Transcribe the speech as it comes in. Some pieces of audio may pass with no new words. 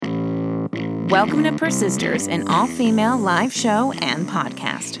Welcome to PERSISTERS, an all-female live show and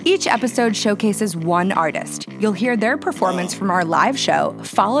podcast. Each episode showcases one artist. You'll hear their performance from our live show,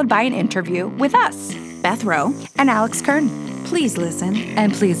 followed by an interview with us, Beth Rowe and Alex Kern. Please listen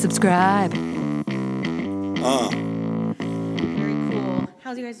and please subscribe. Very cool.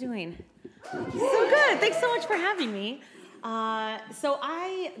 How's you guys doing? So good. Thanks so much for having me. So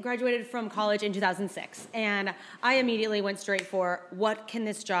I graduated from college in 2006, and I immediately went straight for, what can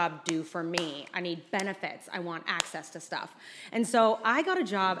this job do for me? I need benefits. I want access to stuff. And so I got a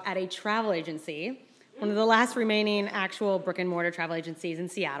job at a travel agency, one of the last remaining actual brick-and-mortar travel agencies in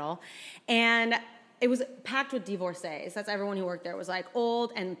Seattle, and it was packed with divorcees. That's everyone who worked there was like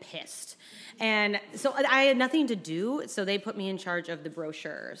old and pissed. And so I had nothing to do, so they put me in charge of the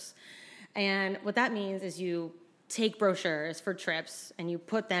brochures. And what that means is you take brochures for trips and you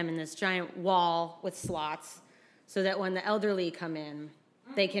put them in this giant wall with slots so that when the elderly come in,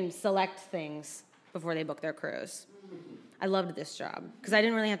 they can select things before they book their cruise. I loved this job because I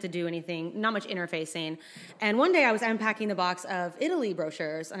didn't really have to do anything, not much interfacing. And one day I was unpacking the box of Italy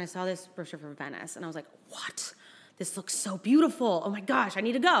brochures and I saw this brochure from Venice and I was like, what? This looks so beautiful. Oh my gosh, I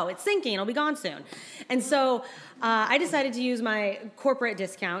need to go. It's sinking. It'll be gone soon. And so I decided to use my corporate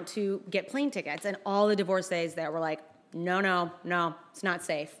discount to get plane tickets. And all the divorcees there were like, no, it's not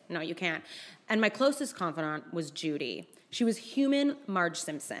safe. No, you can't. And my closest confidant was Judy. She was human Marge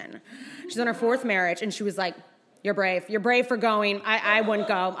Simpson. She's on her fourth marriage, and she was like, you're brave. You're brave for going. I wouldn't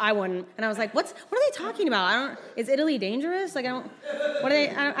go. I wouldn't. And I was like, what are they talking about? Is Italy dangerous? Like, I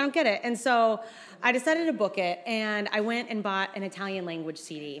don't get it. And so I decided to book it, and I went and bought an Italian language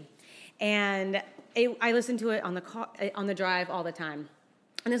CD. And I listened to it on the drive all the time.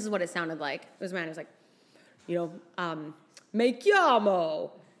 And this is what it sounded like. It was like, me chiamo.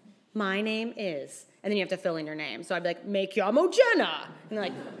 My name is. And then you have to fill in your name. So I'd be like, me chiamo Jenna. And they're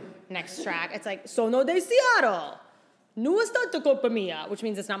like, next track, it's like, sono de Seattle. Non è stata colpa mia, which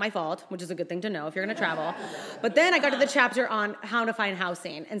means it's not my fault, which is a good thing to know if you're going to travel. But then I got to the chapter on how to find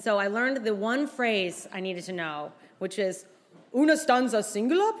housing. And so I learned the one phrase I needed to know, which is, una stanza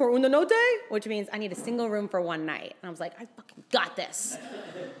singola per una notte, which means I need a single room for one night. And I was like, I fucking got this.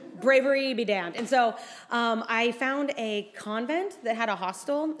 Bravery be damned. And so I found a convent that had a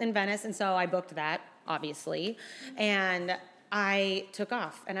hostel in Venice, and so I booked that, obviously. And I took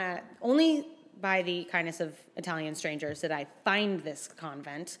off. And only by the kindness of Italian strangers did I find this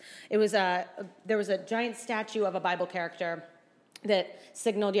convent. There was a giant statue of a Bible character that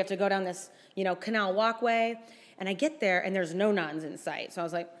signaled you have to go down this, canal walkway. And I get there, and there's no nuns in sight. So I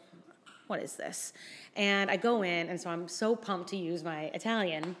was like, what is this? And I go in, and so I'm so pumped to use my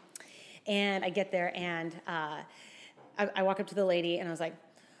Italian. And I get there, and I walk up to the lady, and I was like,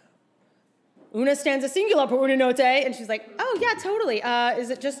 una stanza singola per una notte. And she's like, oh, yeah, totally.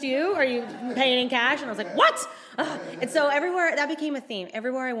 Is it just you? Are you paying in cash? And I was like, what? And so everywhere, that became a theme.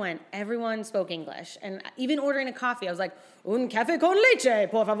 Everywhere I went, everyone spoke English. And even ordering a coffee, I was like, un caffè con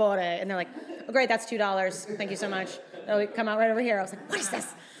leche, por favore. And they're like, oh, great, that's $2. Thank you so much. They'll come out right over here. I was like, what is this?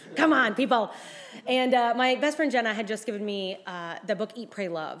 Come on, people. And my best friend Jenna had just given me the book Eat, Pray,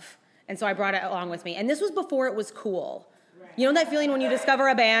 Love. And so I brought it along with me. And this was before it was cool. You know that feeling when you discover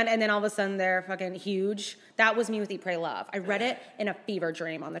a band and then all of a sudden they're fucking huge? That was me with Eat, Pray, Love. I read it in a fever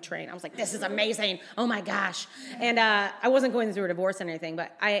dream on the train. I was like, this is amazing. Oh, my gosh. And I wasn't going through a divorce and anything,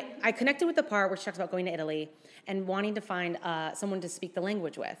 but I connected with the part where she talks about going to Italy and wanting to find someone to speak the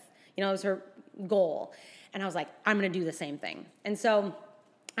language with. It was her goal. And I was like, I'm going to do the same thing. And so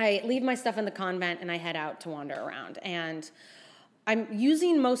I leave my stuff in the convent and I head out to wander around. And I'm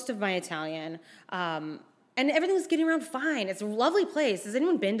using most of my Italian, and everything's getting around fine. It's a lovely place. Has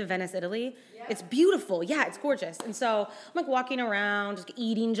anyone been to Venice, Italy? Yeah. It's beautiful. Yeah, it's gorgeous. And so I'm like walking around, just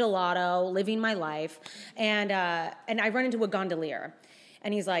eating gelato, living my life. And I run into a gondolier.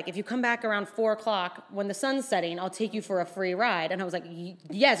 And he's like, if you come back around 4 o'clock when the sun's setting, I'll take you for a free ride. And I was like,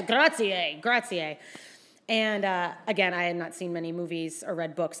 yes, grazie. And again, I had not seen many movies or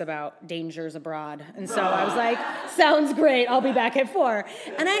read books about dangers abroad. And so I was like, sounds great. I'll be back at 4.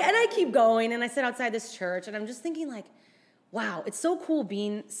 And I keep going, and I sit outside this church, and I'm just thinking like, wow, it's so cool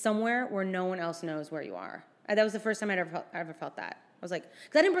being somewhere where no one else knows where you are. That was the first time I ever felt that. I was like,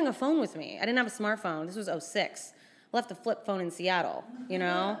 because I didn't bring a phone with me. I didn't have a smartphone. This was 2006. I left a flip phone in Seattle,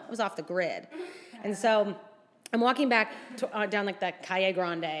 I was off the grid. And so I'm walking back down like the Calle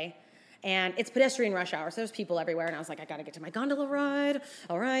Grande, and it's pedestrian rush hour, so there's people everywhere, and I was like, I gotta get to my gondola ride,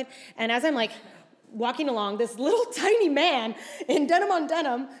 all right. And as I'm like walking along, this little tiny man in denim on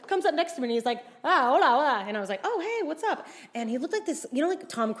denim comes up next to me, and he's like, hola, hola. And I was like, oh, hey, what's up? And he looked like this, like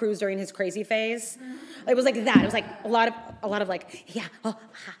Tom Cruise during his crazy phase? It was like that. It was like a lot of like, yeah, oh,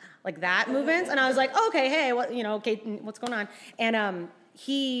 ha, like that movements. And I was like, okay, hey, okay, what's going on? And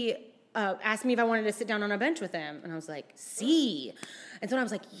he asked me if I wanted to sit down on a bench with him. And I was like, sí. And so I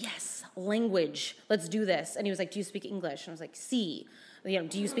was like, yes, language, let's do this. And he was like, do you speak English? And I was like, sí.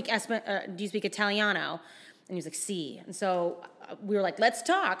 Do you speak Italiano? And he was like, sí. And so we were like, let's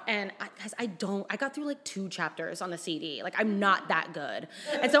talk. And I got through like 2 chapters on the CD. Like, I'm not that good.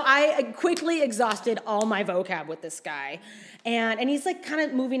 And so I quickly exhausted all my vocab with this guy. And he's like kind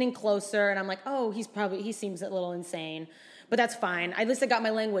of moving in closer. And I'm like, oh, he seems a little insane. But that's fine. At least I got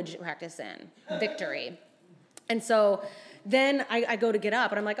my language practice in. Victory. And so then I go to get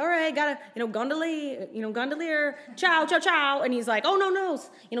up, and I'm like, all right, gotta, gondolier, ciao, ciao, ciao. And he's like, oh,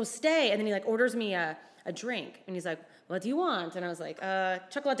 no, stay. And then he like orders me a drink. And he's like, what do you want? And I was like,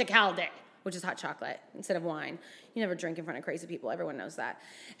 chocolate calde, which is hot chocolate instead of wine. You never drink in front of crazy people. Everyone knows that.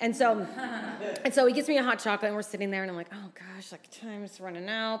 And so he gets me a hot chocolate, and we're sitting there, and I'm like, oh gosh, like time's running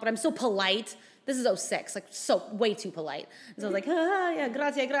out. But I'm so polite. This is 2006, like so way too polite. And so I was like, yeah,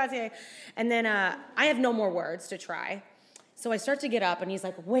 grazie. And then I have no more words to try. So I start to get up, and he's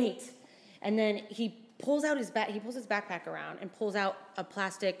like, wait. And then he pulls his backpack around and pulls out a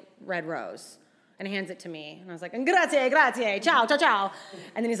plastic red rose and hands it to me. And I was like, grazie, ciao, ciao, ciao.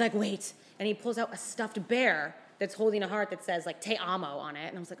 And then he's like, wait. And he pulls out a stuffed bear that's holding a heart that says like te amo on it.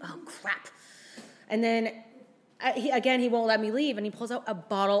 And I was like, oh crap. And then he won't let me leave, and he pulls out a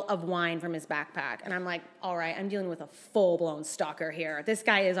bottle of wine from his backpack. And I'm like, all right, I'm dealing with a full-blown stalker here. This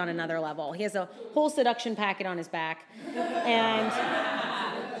guy is on another level. He has a whole seduction packet on his back. And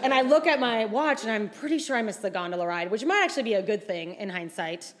I look at my watch, and I'm pretty sure I missed the gondola ride, which might actually be a good thing in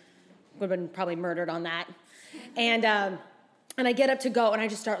hindsight. Would have been probably murdered on that. And I get up to go, and I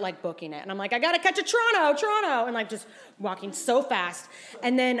just start, like, booking it. And I'm like, I got to catch a Toronto, and, like, just walking so fast.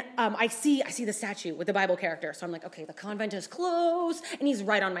 And then I see the statue with the Bible character. So I'm like, okay, the convent is closed. And he's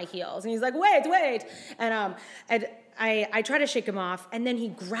right on my heels. And he's like, wait. And I try to shake him off, and then he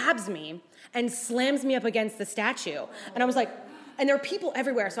grabs me and slams me up against the statue. And I was like, and there are people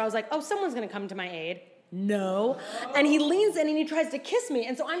everywhere. So I was like, oh, someone's going to come to my aid. No. And he leans in and he tries to kiss me.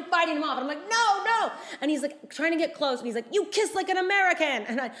 And so I'm fighting him off. And I'm like, no. And he's like trying to get close. And he's like, you kiss like an American.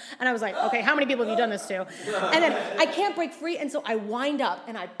 And I was like, okay, how many people have you done this to? And then I can't break free. And so I wind up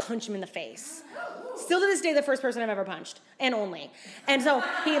and I punch him in the face. Still to this day, the first person I've ever punched. And only. And so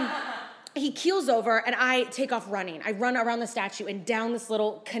he keels over, and I take off running. I run around the statue and down this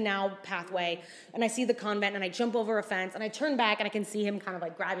little canal pathway. And I see the convent, and I jump over a fence. And I turn back, and I can see him kind of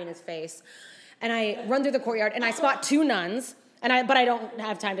like grabbing his face. And I run through the courtyard, and I spot 2 nuns, but I don't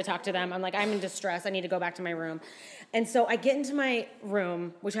have time to talk to them. I'm like, I'm in distress. I need to go back to my room. And so I get into my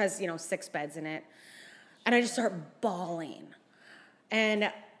room, which has, 6 beds in it, and I just start bawling.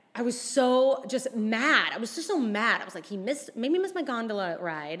 And I was so just mad. I was just so mad. I was like, he missed my gondola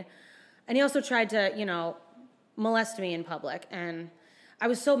ride, and he also tried to, molest me in public. And I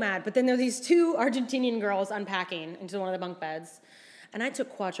was so mad. But then there were these 2 Argentinian girls unpacking into one of the bunk beds. And I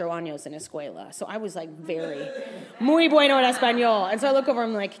took 4 años en escuela, so I was like very, muy bueno en español. And so I look over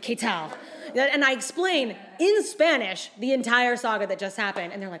and I'm like, ¿qué tal? And I explain in Spanish the entire saga that just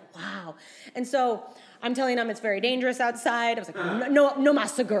happened. And they're like, wow. And so I'm telling them it's very dangerous outside. I was like, no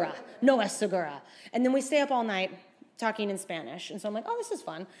más segura, no es segura. And then we stay up all night talking in Spanish. And so I'm like, oh, this is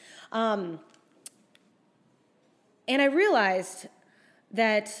fun. And I realized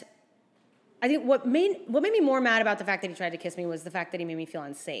that I think what made me more mad about the fact that he tried to kiss me was the fact that he made me feel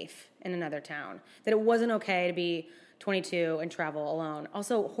unsafe in another town. That it wasn't okay to be 22 and travel alone.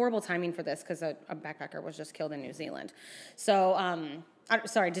 Also, horrible timing for this because a backpacker was just killed in New Zealand. So,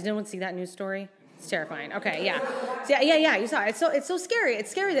 sorry, did anyone see that news story? It's terrifying. Okay, yeah. So, yeah, you saw it. It's so scary.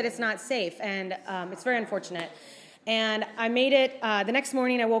 It's scary that it's not safe, and it's very unfortunate. And I made it. The next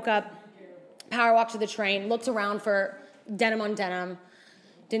morning I woke up, power walked to the train, looked around for denim on denim,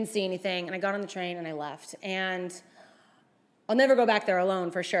 didn't see anything, and I got on the train and I left. And I'll never go back there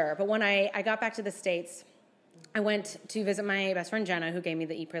alone for sure. But when I got back to the States, I went to visit my best friend Jenna, who gave me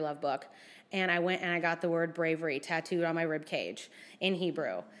the Eat, Pray, Love book. And I went and I got the word bravery tattooed on my rib cage in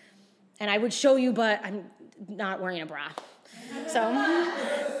Hebrew. And I would show you, but I'm not wearing a bra. So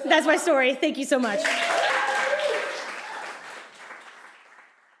that's my story. Thank you so much.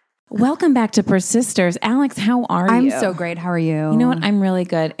 Welcome back to PERSISTERS. Alex, how are you? I'm so great. How are you? You know what? I'm really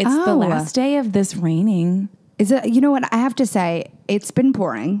good. It's the last day of this raining. Is it? You know what? I have to say, it's been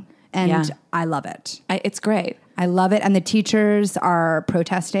pouring, and I love it. It's great. I love it. And the teachers are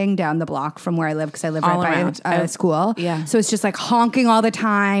protesting down the block from where I live because I live all right by school. Yeah. So it's just like honking all the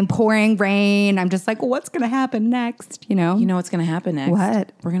time, pouring rain. I'm just like, what's going to happen next? You know? You know what's going to happen next?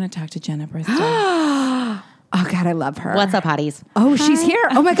 What? We're going to talk to Jenna Brister. Oh God, I love her. What's up, hotties? Oh, she's here.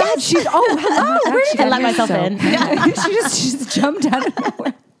 Oh my God, she's. Oh, hello. Where did I let myself in. she just jumped out of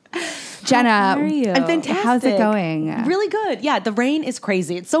nowhere. Jenna, How are you? I'm fantastic. How's it going? Really good. Yeah, the rain is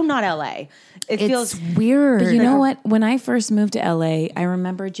crazy. It's so not LA. It feels weird. But you know what? When I first moved to LA, I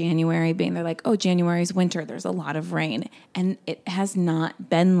remember January being there like, oh, January's winter. There's a lot of rain. And it has not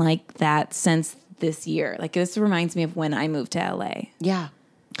been like that since this year. Like this reminds me of when I moved to LA. Yeah.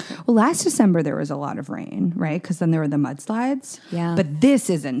 Well, last December there was a lot of rain, right? Because then there were the mudslides. Yeah. But this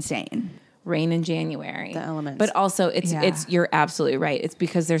is insane. Rain in January. The elements. But also it's you're absolutely right. It's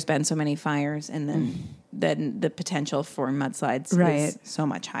because there's been so many fires and then the potential for mudslides is so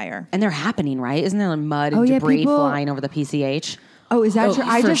much higher. And they're happening, right? Isn't there mud and Oh, yeah, debris people- flying over the PCH? Oh, is that true?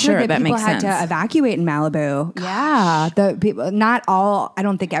 I for just sure, heard that that people makes had sense. to evacuate in Malibu. Yeah, the people, not all. I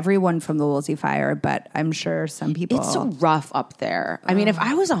don't think everyone from the Woolsey fire, but I'm sure some people. It's so rough up there. I mean, if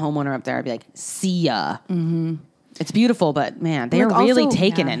I was a homeowner up there, I'd be like, see ya. Mm-hmm. It's beautiful, but man, they're Like, really also-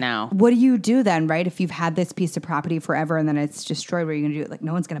 taking it now. What do you do then, right? If you've had this piece of property forever and then it's destroyed, what are you going to do? Like,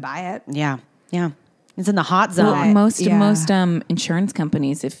 no one's going to buy it. Yeah. Yeah. It's in the hot zone. Well, most insurance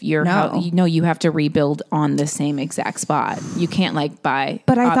companies, if you're you have to rebuild on the same exact spot. You can't like buy.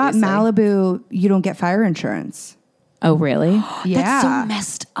 But I thought obviously. Malibu, you don't get fire insurance. Oh, really? Yeah, That's so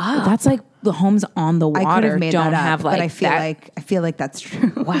messed up. That's like the homes on the I could water have made don't that up, have like but I feel like that's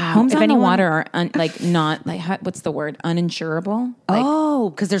true. Wow. homes If on anyone- the water are not like what's the word, uninsurable. Like, Oh,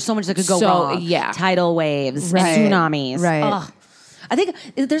 because there's so much that could go So, wrong. yeah. Tidal waves, Right. and tsunamis. Right. Ugh. I think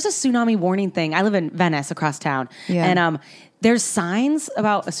there's a tsunami warning thing. I live in Venice across town. Yeah. And there's signs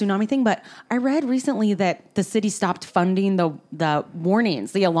about a tsunami thing, but I read recently that the city stopped funding the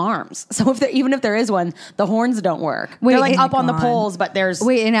warnings, the alarms. So even if there is one, the horns don't work. Wait, they're like it- up on the God. poles, but there's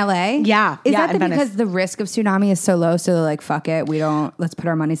Wait, in LA? Yeah. Is Yeah, that in Venice. because the risk of tsunami is so low? So they're like, fuck it. Let's put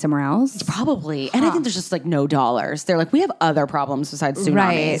our money somewhere else. probably. And I think there's just like no dollars. They're like, we have other problems besides tsunamis.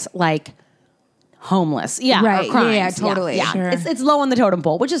 Right. Like homeless. Yeah. Right. Or crimes. Yeah, totally. Yeah. Sure. It's low on the totem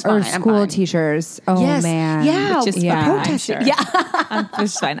pole, which is fine. Or I'm school fine. teachers. Oh, Yes. man. Yeah. Which is Yeah, fine, I'm protesting. sure. Yeah.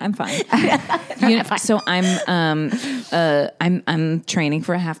 It's fine. I'm fine. So I'm training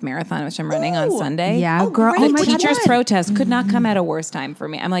for a half marathon, which I'm running on Sunday. Yeah, Oh, girl. great. Oh, The my God. teachers' protest could not come at a worse time for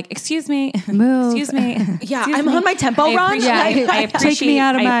me. I'm like, excuse me, Move. excuse me. Yeah, excuse I'm me. on my tempo I run. appreciate- Yeah. I Take appreciate. me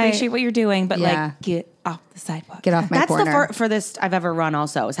out of my- I appreciate what you're doing, but Yeah. like, get off the sidewalk. Get off my That's corner. the furthest I've ever run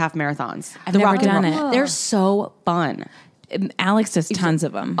also is half marathons. I've never Rock and done Roll. it. They're so fun. Alex does tons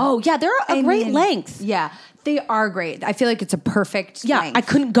of them. Oh, yeah, they're a great mean, length. Yeah, they are great. I feel like it's a perfect Yeah, length. I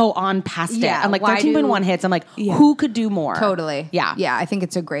couldn't go on past Yeah, it. I'm like why 13.1 hits. I'm like, who could do more? Totally. Yeah. Yeah, I think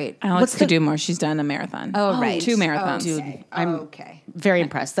it's a great. Alex what's could the- do more. She's done a marathon. Oh, right. 2 marathons. Okay. I'm okay. very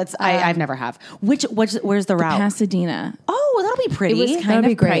impressed. That's I've never have. Where's the route? Pasadena. Oh, that'll be pretty. It was kind That'd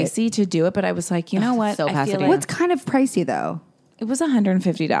be of great. pricey to do it, but I was like, you know what? so I feel Pasadena. like What's kind of pricey though? it was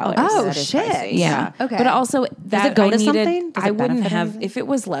 $150. Oh, that is shit. pricey. Yeah. Okay. But also that it go I to needed, something? Does it I wouldn't benefit have anything? if it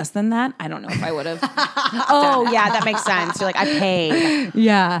was less than that. I don't know if I would have. Oh, yeah, that makes sense. You're like, I paid.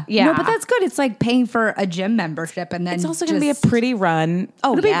 Yeah. Yeah. No, but that's good. It's like paying for a gym membership and then It's also going to be a pretty run.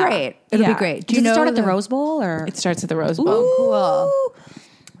 Oh, It'll yeah. be great. It'll Yeah. be great. Does it start at the Rose Bowl or? It starts at the Rose Bowl. Oh, cool.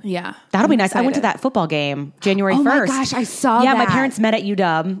 Yeah. That'll be I'm nice. I went to excited. that football game January 1st. Oh my gosh, I saw Yeah, my that. parents met at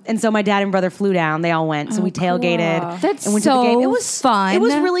UW, and so my dad and brother flew down. They all went, so we tailgated. cool. That's and went so to the game. It was fun. It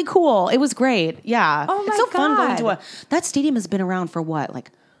was really cool. It was great. Yeah. Oh It's my so fun going to God. that stadium has been around for what,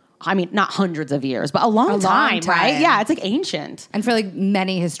 like, I mean, not hundreds of years, but a long long right? time. Yeah, it's like ancient. And for like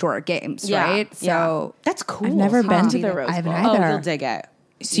many historic games, Yeah. right? So That's cool. I've never been to the I Rose haven't Bowl. either. Oh, you'll dig it.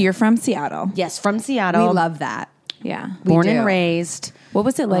 So you're from Seattle. Yes, from Seattle. we love that. Yeah. Born do. and raised. What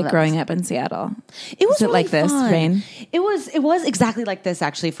was it like that growing up in Seattle? It was it really like this, fun. Rain? It was exactly like this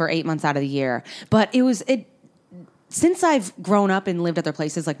actually for 8 months out of the year. But since I've grown up and lived other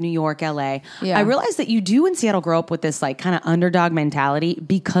places like New York, LA, Yeah. I realized that you do in Seattle grow up with this like kind of underdog mentality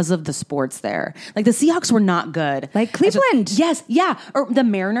because of the sports there. Like the Seahawks were not good. Like Cleveland. Yes, yeah. Or the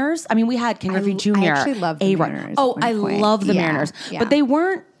Mariners. I mean, we had Ken Griffey Jr. I actually love the A-Rod. Mariners Oh, at one I point. love the Yeah, Mariners. yeah. But they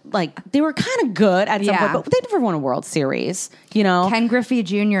weren't like, they were kind of good at some Yeah. point, but they never won a World Series, you know? Ken Griffey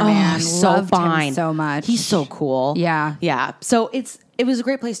Jr. Man, so loved fine. him so much. He's so cool. Yeah. Yeah. So it was a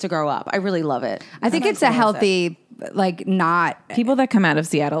great place to grow up. I really love it. I think it's a healthy, like not. People that come out of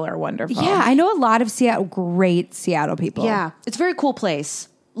Seattle are wonderful. Yeah, I know a lot of great Seattle people. Yeah. It's a very cool place.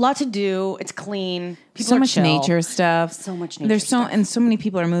 A lot to do. It's clean. People So are much chill. nature stuff. So much There's nature so stuff. and so many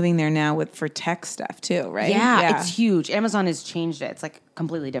people are moving there now for tech stuff too, right? Yeah, it's huge. Amazon has changed it. It's like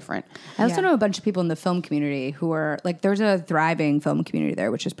completely different. I also know a bunch of people in the film community who are like, there's a thriving film community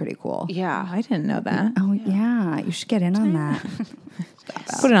there, which is pretty cool. Yeah. I didn't know that. Oh yeah, you should get in on that.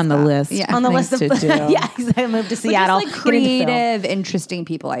 Put it on the list. Yeah. On the Things list of to do. yeah, I moved to Seattle. Just like get into film. creative, interesting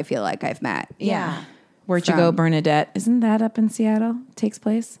people I feel like I've met. Yeah. Where'd you go, Bernadette? Isn't that up in Seattle? Takes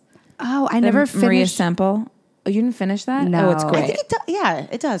place? Oh, I never Maria finished. Semple. Oh, you didn't finish that? No. Oh, it's I great. I think it does. Yeah,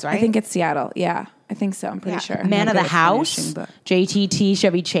 it does, right? I think it's Seattle. Yeah, I think so. I'm pretty sure. Man of the good at House, finishing, but- JTT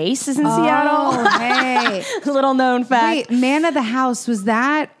Chevy Chase is in Oh, Seattle. hey. Little known fact. Wait, Man of the House, was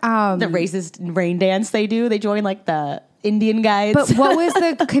that? The racist rain dance they do. They join like the Indian guides. But what was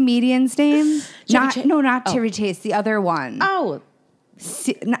the comedian's name? Not Chase? not Chevy Chase. The other one. oh,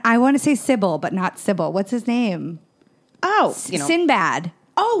 I want to say Sybil, but not Sybil. What's his name? Sinbad.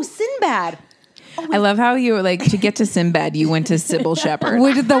 Oh, Sinbad. I love how you were like, to get to Sinbad, you went to Sybil Shepherd.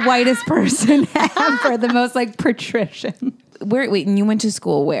 Which is the whitest person ever, the most like patrician. Wait, and you went to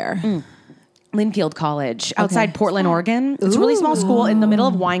school where? Linfield College outside Portland, Oregon. It's a really small school in the middle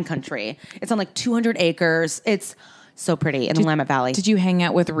of wine country. It's on like 200 acres. It's so pretty in the Willamette Valley. Did you hang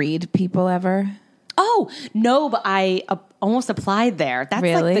out with Reed people ever? Oh, no, but I almost applied there. That's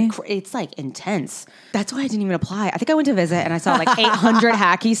Really? like it's like intense. That's why I didn't even apply. I think I went to visit and I saw like 800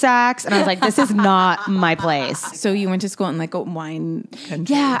 hacky sacks and I was like, this is not my place. So you went to school in like a wine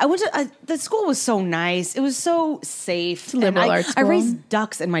country? Yeah, I went to the school was so nice. It was so safe. liberal And arts I school? raised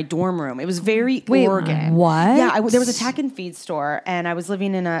ducks in my dorm room. It was very Oregon. what? Yeah, there was a tack and feed store, and I was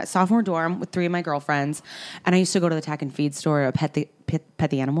living in a sophomore dorm with 3 of my girlfriends, and I used to go to the tack and feed store to pet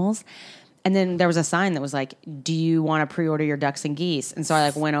the animals. And then there was a sign that was like, do you want to pre-order your ducks and geese? And so I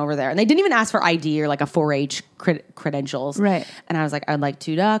like went over there and they didn't even ask for ID or like a 4-H credentials. Right. And I was like, I'd like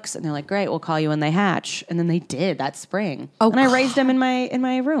 2 ducks. And they're like, great, we'll call you when they hatch. And then they did that spring. Oh, and I raised them in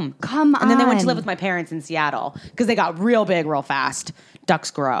my room. Come And then they went to on. live with my parents in Seattle because they got real big real fast.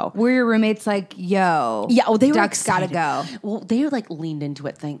 Ducks grow. Were your roommates like, yo, Yeah, well, they were ducks excited. gotta go? Well, they like leaned into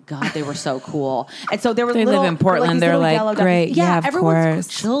it. Thank God, they were so cool. And so there were They little, live in Portland. these They're little like, yellow ducks. great, yeah, of everyone's course.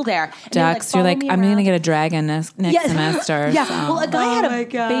 chill there. And Ducks, you're follow like, me I'm going to around. get a dragon next semester. Yeah. so. Well, a guy had my a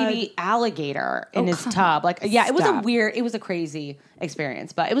God. baby alligator in his tub. Like, yeah, it was it was a crazy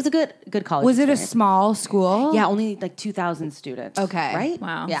experience, but it was a good college. Was it a experience. small school? Yeah, only like 2,000 students. Okay. Right?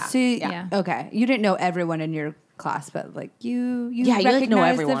 Wow. Yeah. So, Yeah. Okay. You didn't know everyone in your class, but like you Yeah, you like know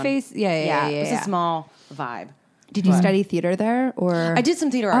recognized everyone. the face. Yeah. It was a small vibe. Did you study theater there, or I did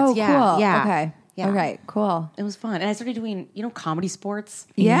some theater arts. Oh, yeah. cool. Yeah. Okay. Yeah. Okay. Cool. It was fun. And I started doing, comedy sports.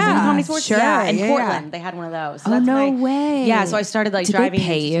 Yeah, You know comedy sports? sure, Yeah. In yeah, Portland, yeah. they had one of those. Oh, that's no when way. Yeah, so I started like Did they driving.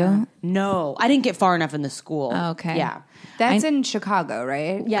 pay into you? town. No, I didn't get far enough in the school. Okay. Yeah. That's in Chicago,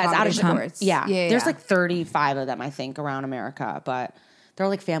 right? Yeah, it's out of Comedy Chicago. sports. Yeah. Yeah. There's like 35 of them, I think, around America, but they're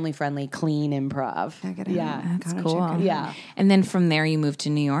like family friendly, clean improv. Yeah. That's cool. Yeah. And then from there, you moved to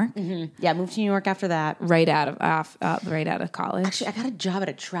New York, Yeah, moved to New York after that. right out of college. Actually, I got a job at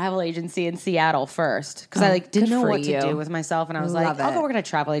a travel agency in Seattle first because I like didn't good know for what to you. do with myself, and I was Love like, I'll it. go work at a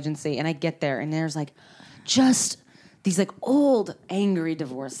travel agency. And I get there, and there's like just these like old angry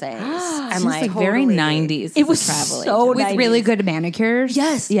divorcees, and Seems like very 90s. It as a was travel so agent. With 90s. really good manicures.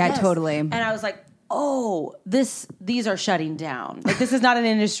 Yes. Yeah. yes. Totally. And I was like, oh, these are shutting down. Like this is not an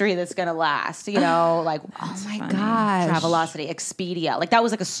industry that's gonna last. Like Oh my gosh. Travelocity, Expedia. Like that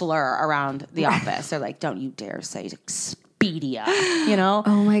was like a slur around the office. They're like, don't you dare say Expedia.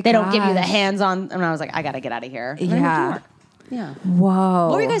 Oh my They don't give you the gosh. hands-on. And I was like, I gotta get out of here. And then I moved to Yeah. New York. Yeah. Whoa.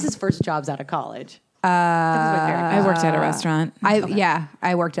 What were you guys' first jobs out of college? I worked at a restaurant.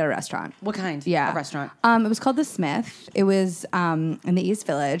 I worked at a restaurant. What kind? Yeah. Of restaurant? It was called The Smith. It was in the East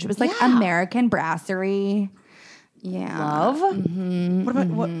Village. It was like American brasserie. Yeah. Love? What about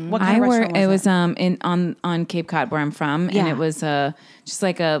what kind I of worked. restaurant It was was on Cape Cod where I'm from, and Yeah. it was just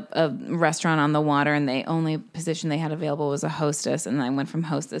like a restaurant on the water, and the only position they had available was a hostess, and I went from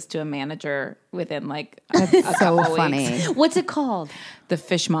hostess to a manager within like a So couple funny. weeks. What's it called? The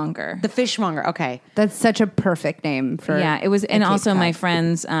Fishmonger. The Fishmonger. Okay. That's such a perfect name for. Yeah, it was, and Cape also Cod. my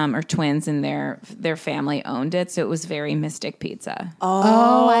friends are twins, and their family owned it, so it was very Mystic Pizza.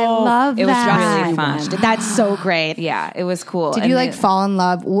 Oh, I love it was that. really fun. That's so great. Yeah, it was cool. Did And you like it- fall in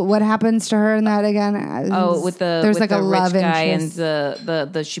love? What happens to her in that again? Oh, with the there's with like the a love rich guy interest.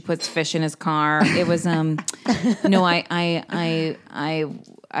 and the she puts fish in his car. It was no,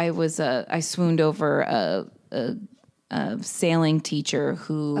 I swooned over a sailing teacher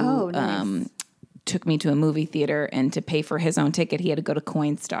who Oh, nice. took me to a movie theater, and to pay for his own ticket, he had to go to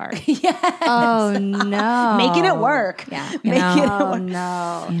Coinstar. Oh no, Making it work. Yeah, Oh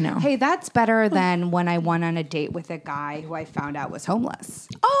no. You know. Hey, that's better than when I went on a date with a guy who I found out was homeless.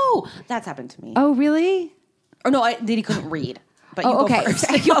 Oh, that's happened to me. Oh, really? Or no, that he couldn't read. But you Oh, go okay. first.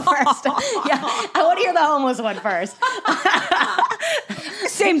 You go first. Yeah, I want to hear the homeless one first.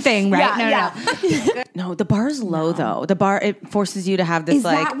 Same thing, right? Yeah. No, the bar is low though. The bar, it forces you to have this Is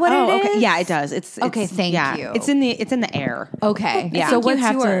that what it is? Yeah, it does. It's Okay, thank you. It's in the air. Okay. Yeah. So I think what's you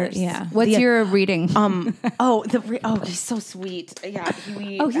have to- yours? yeah. What's your reading? He's so sweet. Yeah.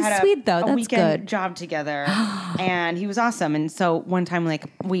 He's had sweet, though. a That's weekend good. job together, and he was awesome. And so one time, like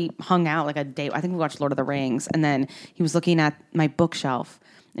we hung out like a day. I think we watched Lord of the Rings, and then he was looking at my bookshelf.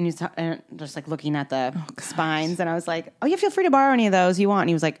 And he was just like looking at the spines, and I was like, "Oh, yeah, feel free to borrow any of those you want." And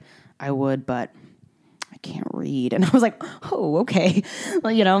he was like, "I would, but I can't read." And I was like, "Oh, okay."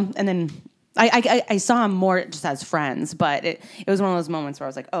 Well, and then I saw him more just as friends, but it was one of those moments where I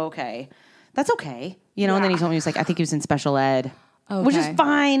was like, "Oh, okay, that's okay," And then he told me he was like, "I think he was in special ed." Which is Okay.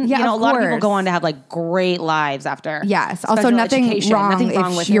 fine. Yeah, a lot of people course. go on to have like great lives after. Yes. Also, special nothing education. wrong Nothing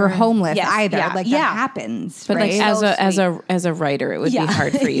wrong if with you're it. homeless Yes. either. Yeah. Like Yeah. that happens, But right? like as a writer, it would be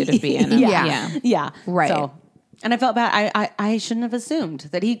hard for you to be in. Yeah. Right. So, and I felt bad. I shouldn't have assumed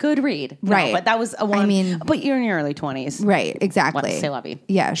that he could read. No, Right. but that was a one. I mean- but you're in your early 20s. Right. Exactly. Let's say la vie.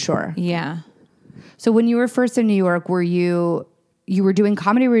 Yeah. Sure. Yeah. So when you were first in New York, were you were doing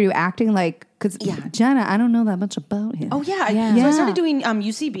comedy? Were you acting like? Because Jenna, I don't know that much about him. Oh yeah. Yeah. So I started doing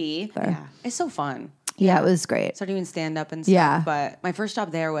UCB. Yeah. It's so fun. Yeah, it was great. Started doing stand up and stuff. Yeah. But my first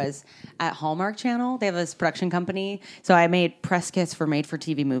job there was at Hallmark Channel. They have this production company. So I made press kits for made for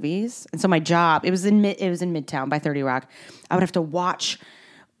TV movies. And so my job, it was in Midtown by 30 Rock. I would have to watch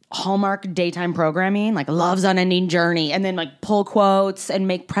Hallmark daytime programming, like Love's Unending Journey, and then like pull quotes and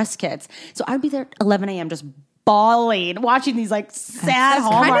make press kits. So I would be there at 11 a.m. just bawling, watching these like sad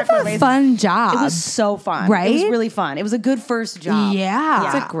Hallmark Kind of a movies. fun job. It was so fun. Right? It was really fun. It was a good first job. Yeah.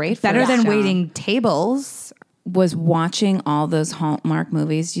 It's a great Better first than job. waiting tables. Was watching all those Hallmark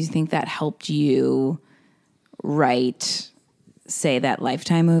movies, do you think that helped you write, say, that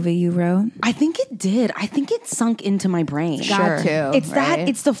Lifetime movie you wrote? I think it did. I think it sunk into my brain. Got to. It's that.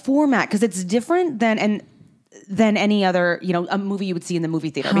 It's the format because it's different than any other a movie you would see in the movie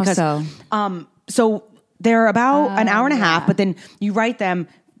theater. How because so? So they're about an hour and a half, but then you write them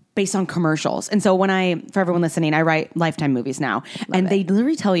based on commercials. And so for everyone listening, I write Lifetime movies now, they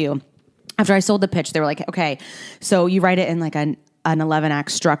literally tell you after I sold the pitch, they were like, okay, so you write it in like an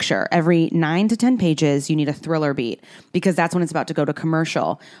 11-act structure. Every 9 to 10 pages, you need a thriller beat because that's when it's about to go to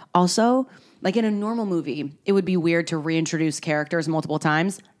commercial. Also, like in a normal movie, it would be weird to reintroduce characters multiple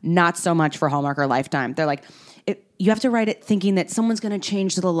times. Not so much for Hallmark or Lifetime. They're like, you have to write it thinking that someone's going to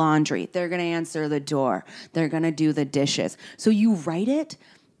change the laundry. They're going to answer the door. They're going to do the dishes. So you write it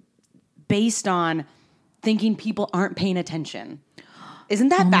based on thinking people aren't paying attention. Isn't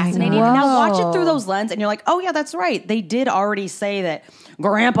that fascinating? Now watch it through those lenses and you're like, oh yeah, that's right. They did already say that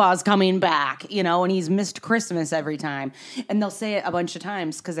Grandpa's coming back, and he's missed Christmas every time. And they'll say it a bunch of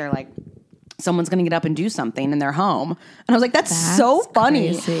times because they're like, someone's going to get up and do something in their home. And I was like, that's so funny.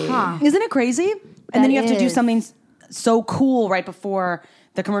 Isn't it crazy? And then you have to do something so cool right before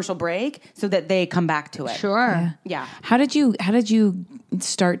the commercial break so that they come back to it. Sure. Yeah. How did you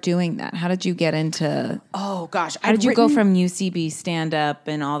start doing that? How did you get into? Oh gosh. How did you go from UCB stand up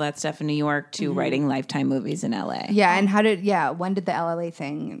and all that stuff in New York to writing Lifetime movies in LA? Yeah, and when did the LLA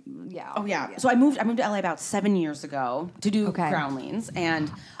thing? Yeah. Oh yeah. So I moved to LA about 7 years ago to do Groundlings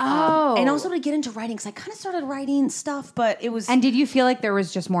and also to get into writing because I kind of started writing stuff, but it was. And did you feel like there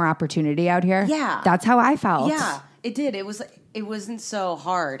was just more opportunity out here? Yeah. That's how I felt. Yeah, it did. It wasn't so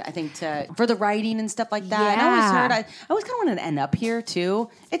hard, I think, for the writing and stuff like that. Yeah. And I always kind of wanted to end up here too.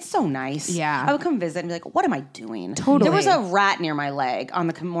 It's so nice. Yeah. I would come visit and be like, what am I doing? Totally. There was a rat near my leg on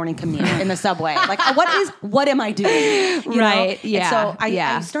the morning commute in the subway. Like, what am I doing? You Right, know? yeah, And so I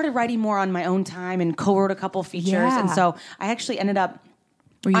yeah. started writing more on my own time and co-wrote a couple features. Yeah. And so I actually ended up.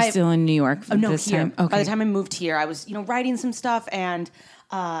 Were you still in New York this here. time? Okay. By the time I moved here, I was, writing some stuff and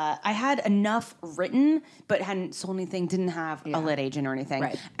I had enough written, but hadn't sold anything, didn't have a lit agent or anything.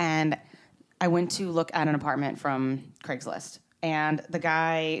 Right. And I went to look at an apartment from Craigslist. And the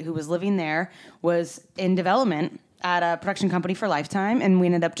guy who was living there was in development at a production company for Lifetime, and we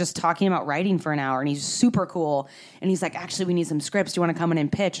ended up just talking about writing for an hour, and he's super cool. And he's like, actually, we need some scripts. Do you want to come in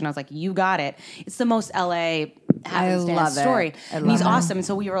and pitch? And I was like, you got it. It's the most LA happenstance story. And he's awesome. And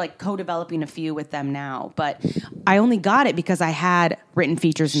so we were like co-developing a few with them now. But I only got it because I had written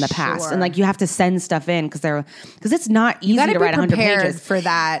features in the past. And like you have to send stuff in because it's not easy to write 100 pages. For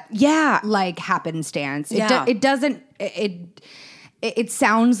that. Yeah. Like happenstance. Yeah. It doesn't. It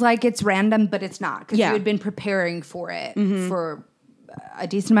sounds like it's random, but it's not because Yeah. you had been preparing for it for a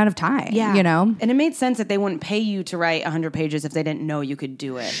decent amount of time. Yeah. You know? And it made sense that they wouldn't pay you to write 100 pages if they didn't know you could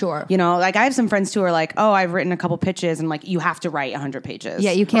do it. Sure. You know, like I have some friends who are like, oh, I've written a couple pitches, and like, you have to write 100 pages.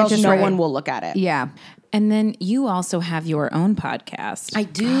 Yeah, you can't or else just no write. one will look at it. Yeah. And then you also have your own podcast. I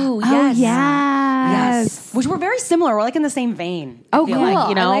do. Yes. Oh, yes. Yes. Which we're very similar. We're like in the same vein. I Oh, feel cool. Like,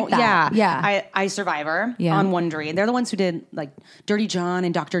 you know? I like that. Yeah. I Survivor Yeah. on Wondery. And they're the ones who did like Dirty John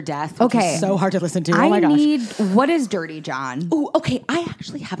and Dr. Death. Which Okay. is so hard to listen to. I Oh my gosh. what is Dirty John? Ooh, okay. I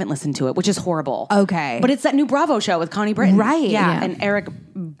actually haven't listened to it, which is horrible. Okay. But it's that new Bravo show with Connie Britton. Right. Yeah. Yeah. And Eric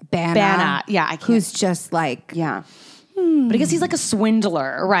Bana. Yeah. I can't. Who's just like, Yeah. But I guess he's like a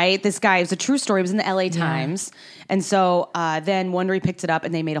swindler, right? This guy, it was a true story. It was in the LA Times. And so then Wondery picked it up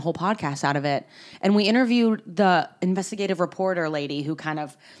and they made a whole podcast out of it. And we interviewed the investigative reporter lady who kind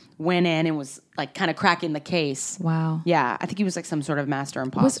of went in and was like kind of cracking the case. Wow. Yeah. I think he was like some sort of master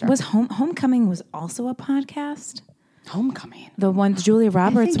imposter. Was Homecoming was also a podcast? Homecoming? The one, the Julia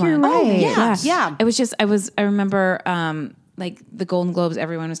Roberts you're one. right. Oh, yeah. It was just, I remember, like the Golden Globes,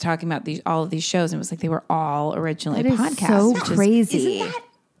 everyone was talking about all of these shows, and it was like they were all originally that is podcasts. so which is- crazy. Isn't that?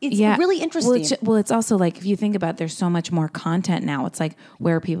 It's really interesting. Well, it's also like if you think about, there's so much more content now. It's like,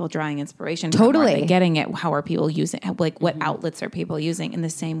 where are people drawing inspiration? From? Totally. Where are they getting it? How are people using? Like, what outlets are people using? In the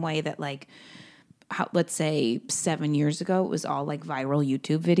same way that, like, let's say 7 years ago, it was all like viral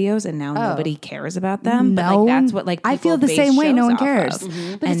YouTube videos, and now nobody cares about them. But like that's what like I feel people the base same way. No shows one off cares. of.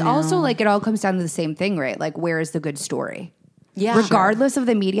 But And it's also now- like it all comes down to the same thing, right? Like, where is the good story? Yeah. Regardless of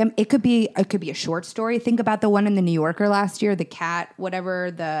the medium, it could be a short story. Think about the one in the New Yorker last year, the cat,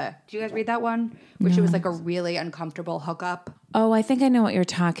 whatever. Did you guys read that one? Where she was like a really uncomfortable hookup. Oh, I think I know what you're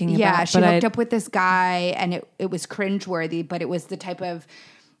talking about. Yeah, she but hooked up with this guy, and it was cringeworthy, but it was the type of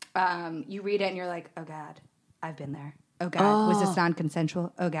you read it and you're like, oh God, I've been there. Oh God, was this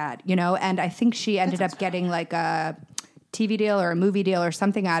non-consensual? Oh God, you know. And I think she ended up getting like a TV deal or a movie deal or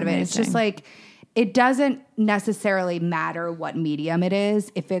something out of it. It's just like, it doesn't necessarily matter what medium it is.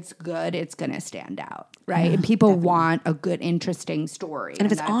 If it's good, it's going to stand out, right? And people want a good, interesting story, and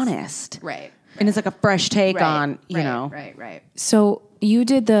if it's honest. right? And it's like a fresh take Right, on, you know. Right. So you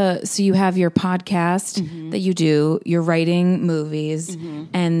so you have your podcast that you do, you're writing movies,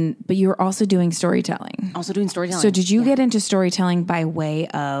 but you're also doing storytelling. Also doing storytelling. So did you get into storytelling by way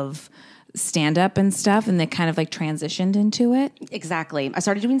of stand-up and stuff, and they kind of like transitioned into it? Exactly. I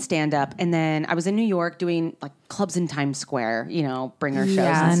started doing stand-up, and then I was in New York doing like clubs in Times Square, you know, bringer shows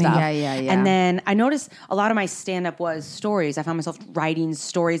and stuff. Yeah. And then I noticed a lot of my stand-up was stories. I found myself writing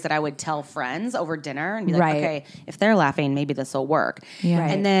stories that I would tell friends over dinner and be like, Right. okay, if they're laughing, maybe this will work. Yeah.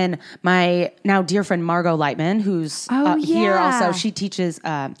 Right. And then my now dear friend Margot Lightman, who's here yeah. also, she teaches,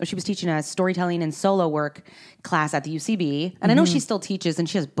 she was teaching a storytelling and solo work class at the UCB. And I know she still teaches, and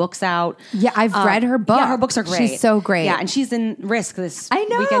she has books out. Yeah, I've read her book. Yeah, her books are great. She's so great. Yeah, and she's in Risk this I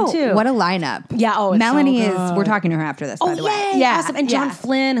know. weekend too. What a lineup. Yeah, oh, it's Melanie so good. we're talking to her after this, by the way. Yay, awesome. And John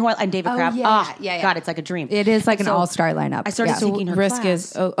Flynn, and David Kraft. yeah, Oh, yeah. God, it's like a dream. It is like an So all-star lineup. I started taking her Risk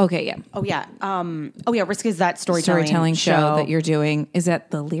class. is okay, yeah. Oh yeah. Risk is that storytelling show that you're doing. Is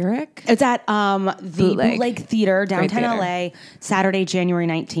that the Lyric? It's at the Bootleg Theater, downtown theater. LA, Saturday, January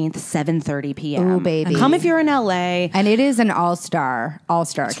 19th, 7:30 p.m. Ooh, baby. Come if you're in LA. And it is an all-star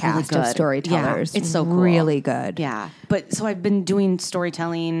cast really of good. storytellers. Yeah, it's so cool. Really good. Yeah. But so I've been doing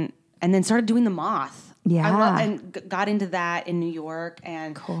storytelling and then started doing The Moth. Yeah. And got into that in New York.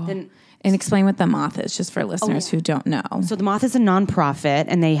 And then And explain what the Moth is, just for listeners who don't know. So The Moth is a nonprofit,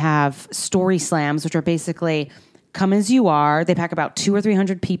 and they have story slams, which are basically come as you are. They pack about 200 or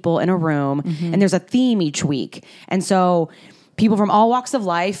 300 people in a room, and there's a theme each week. And so people from all walks of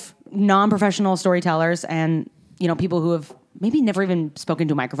life, non-professional storytellers, and people who have maybe never even spoken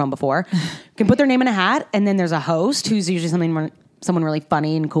to a microphone before can put their name in a hat, and then there's a host who's usually someone really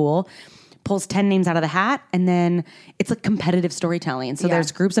funny and cool. Pulls 10 names out of the hat, and then it's like competitive storytelling. So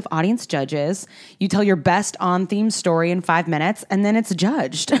there's groups of audience judges. You tell your best on-theme story in 5 minutes, and then it's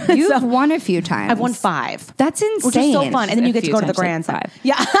judged. You've won a few times. I've won 5. That's insane. Which is so fun. And then you A get to few go to the times, grand like side. 5.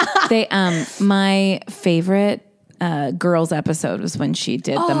 Yeah. They my favorite girls episode was when she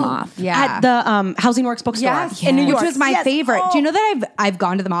did the Moth. Yeah. At the Housing Works bookstore in New York. Which was my Yes. favorite. Oh. Do you know that I've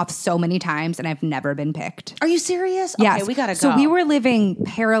gone to the Moth so many times and I've never been picked? Are you serious? Yes. Okay, we gotta go. So we were living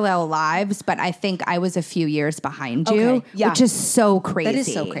parallel lives, but I think I was a few years behind you, Okay, yeah. which is so crazy. That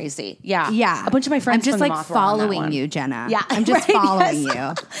is so crazy. Yeah. Yeah. A bunch of my friends I'm just from the like Moth were on that following one. you, Jenna. Yeah, I'm just right, following yes.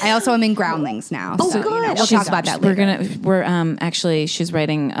 you. I also am in Groundlings now. Oh, so, good. we'll She's- talk about that We're later. we're actually she's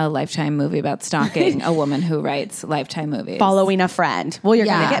writing a Lifetime movie about stalking a woman who writes Lifetime movies. Following a friend. Well, you're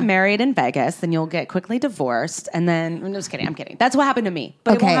going Yeah. to get married in Vegas, then you'll get quickly divorced, and then I'm just kidding. I'm kidding. That's what happened to me,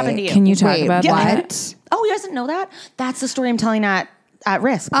 but it won't happen to you. Can you talk Wait, about what? that? Oh, you guys didn't know that? That's the story I'm telling at at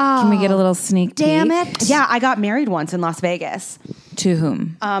risk. Can we get a little sneak Damn peek? it. Yeah, I got married once in Las Vegas. To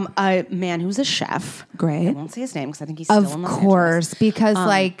whom? A man who's a chef. Great. I won't say his name because I think he's still in Of Los course, because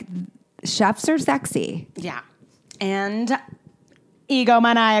like chefs are sexy. Angeles. Yeah. And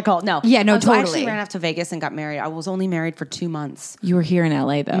egomaniacal. No. Yeah, no, So I totally. actually ran off to Vegas and got married. I was only married for 2 months. You were here in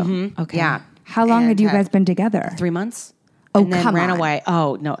LA though. Okay. Yeah. How long had you guys been together? 3 months. Oh, and then come ran on. away.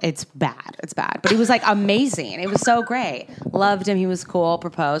 Oh, no, it's bad. It's bad. But he was like amazing. It was so great. Loved him. He was cool.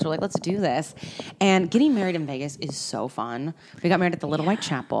 Proposed. We're like, let's do this. And getting married in Vegas is so fun. We got married at the Little White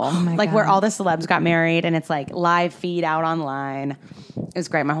Chapel, where all the celebs got married, and it's like live feed out online. It was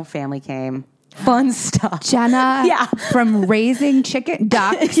great. My whole family came. Fun stuff. Jenna, Yeah. from raising chicken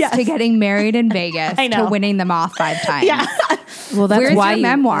ducks Yes. to getting married in Vegas I to know. winning them off 5 times. Yeah. Well, that's Where's why your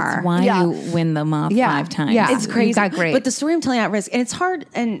memoir? That's why Yeah. you win them off Yeah. 5 times. Yeah. It's crazy. You got great. But the story I'm telling at risk, and it's hard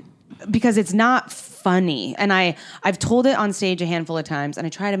and because it's not funny. And I've told it on stage a handful of times, and I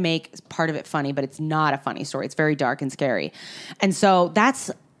try to make part of it funny, but it's not a funny story. It's very dark and scary. And so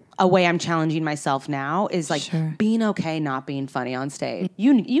that's a way I'm challenging myself now is like Sure. being okay not being funny on stage.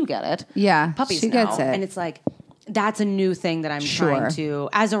 You get it. Yeah, Puppies she know. gets it. And it's like that's a new thing that I'm trying to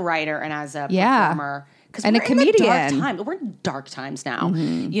as a writer and as a Yeah. performer. Because And we're a in the dark comedian. time. We're in dark times now.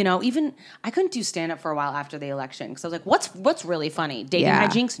 You know, even I couldn't do stand up for a while after the election because I was like, what's really funny? Dating Yeah.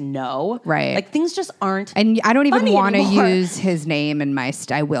 hijinks? No. Right. Like things just aren't. And I don't even funny want to anymore. use his name in my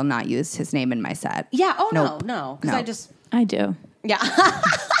I will not use his name in my set. Yeah. Oh Nope. no. Because No. I just I do. yeah.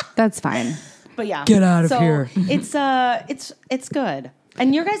 That's fine. But yeah. Get out of So here. It's good.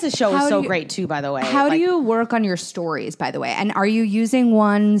 And your guys' show How is do so you- great too, by the way. How do Like, you work on your stories, by the way? And are you using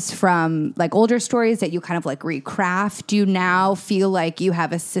ones from like older stories that you kind of like recraft? Do you now feel like you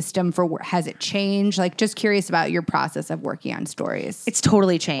have a system for has it changed? Like just curious about your process of working on stories. It's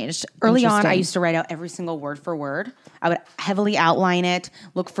totally changed. Early on, I Interesting. used to write out every single word for word. I would heavily outline it,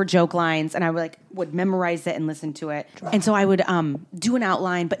 look for joke lines, and I would memorize it and listen to it. And so I would do an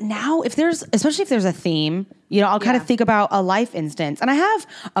outline. But now, especially if there's a theme, I'll kind of think about a life instance. And I have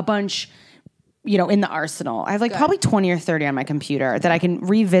a bunch, in the arsenal. I have like probably 20 or 30 on my computer that I can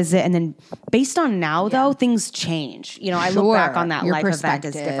revisit. And then based on now, though, things change. I look back on that Your life event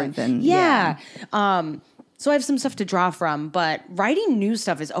as different. perspective and- Yeah. So I have some stuff to draw from, but writing new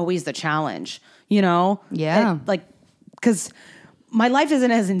stuff is always the challenge, Yeah. Because my life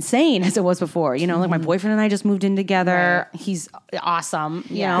isn't as insane as it was before. Like my boyfriend and I just moved in together. Right. He's awesome,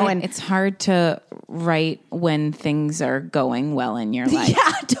 and It's hard to write when things are going well in your life.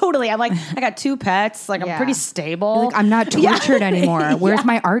 yeah, totally. I'm like, I got 2 pets. Like I'm Yeah. pretty stable. Like, I'm not tortured anymore. Where's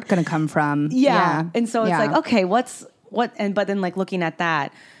my art going to come from? Yeah. And so it's Yeah. like, okay, but then like looking at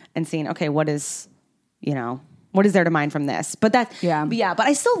that and seeing, okay, what is there to mine from this? But but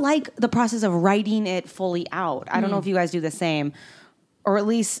I still like the process of writing it fully out. I don't know if you guys do the same, or at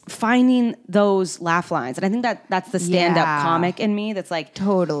least finding those laugh lines. And I think that's the stand-up Yeah. comic in me that's like,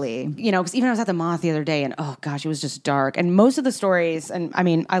 Totally. because even I was at the Moth the other day and oh gosh, it was just dark. And most of the stories, and I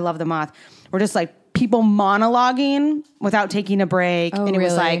mean, I love the Moth, were just like people monologuing without taking a break. Oh, and it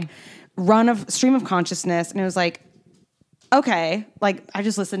was really? like stream of consciousness. And it was like, okay, like I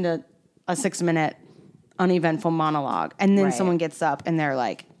just listened to a 6-minute uneventful monologue. And then Right. someone gets up and they're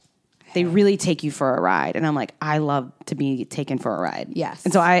like, they really take you for a ride. And I'm like, I love to be taken for a ride. Yes.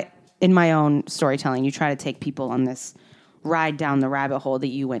 And so in my own storytelling, you try to take people on this ride down the rabbit hole that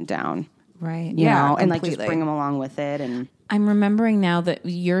you went down. Right. You know, and like just completely. bring them along with it. And I'm remembering now that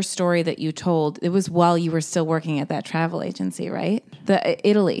your story that you told, it was while you were still working at that travel agency, right? The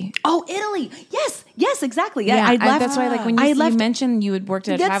Italy. oh, Italy. Yes, exactly. Yeah, I left. that's why, like, when you mentioned you had worked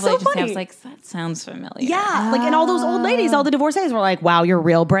at a That's travel so agency, I funny. was like, that sounds familiar. Yeah, like, and all those old ladies, all the divorcees were like, wow, you're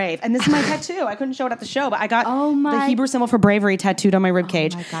real brave. And this is my tattoo. I couldn't show it at the show, but I got the Hebrew symbol for bravery tattooed on my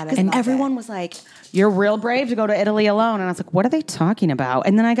ribcage. my God, I And love everyone was like, you're real brave to go to Italy alone. And I was like, what are they talking about?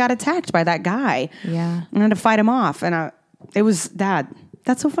 And then I got attacked by that guy. Yeah. And I had to fight him off. And it was that.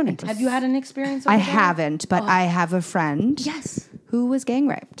 That's so funny. Have you had an experience over I there? haven't, but I have a friend Yes. who was gang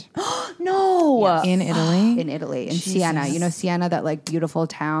raped No. In Italy? in Italy, in Siena. You know Siena, that like beautiful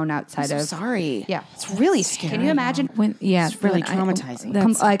town outside So of. sorry. Yeah. It's really scary. Can you imagine? It's really traumatizing.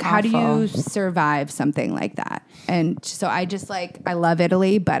 That's Like, how do awful. you survive something like that? And so I just I love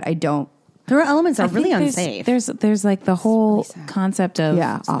Italy, but I don't. There are elements that are really think unsafe. There's like the whole concept of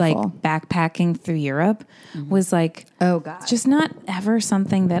Yeah, like awful. backpacking through Europe was like, Oh, God. just not ever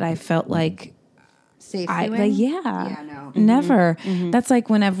something that I felt like Safe yeah, no. never. That's like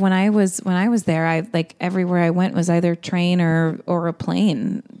when I was there, I like everywhere I went was either train or a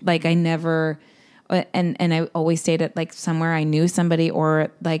plane. Like I never, and I always stayed at like somewhere I knew somebody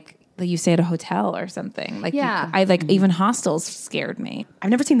or like like you stay at a hotel or something. Like Yeah. I like even hostels scared me. I've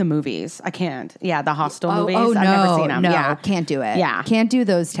never seen the movies. I can't. Yeah, the Hostel movies. Oh, I've never seen them. No, Yeah. can't do it. Yeah. Can't do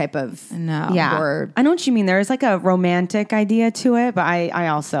those type of. No. Yeah. Or- I know what you mean. There is like a romantic idea to it, but I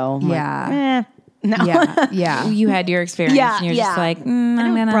also am Yeah. no. Yeah. Yeah. You had your experience Yeah, and you're yeah. just like, I I'm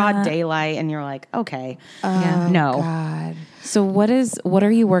know gonna broad daylight, and you're like, okay, Yeah. no. God. So what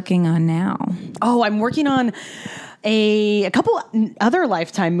are you working on now? Oh, I'm working on a couple other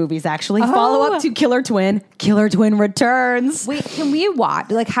Lifetime movies actually. Follow up to Killer Twin. Killer Twin returns. Wait, can we watch?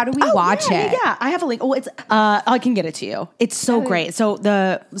 Like, how do we watch it? Yeah, I have a link. Oh, it's I can get it to you. It's so great. So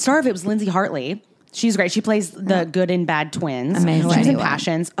the star of it was Lindsay Hartley. She's great. She plays the good and bad twins. Amazing. She's in Anyone.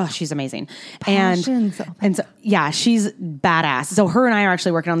 Passions. Oh, she's amazing. Passions. And so yeah, she's badass. So her and I are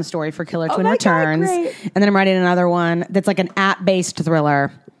actually working on the story for Killer Twin my God, Returns. great. And then I'm writing another one that's like an app-based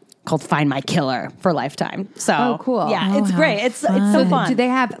thriller called Find My Killer for Lifetime. So Oh, cool. Yeah, Oh, it's how great. It's so So fun. do they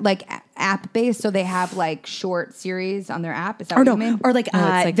have like app based? So they have like short series on their app? Is that Or what no, you mean? or like, No,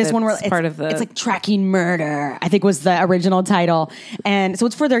 it's like this one where it's part of the- it's like Tracking Murder, I think was the original title, and so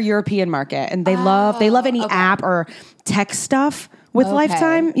it's for their European market, and they love any app or tech stuff with Okay.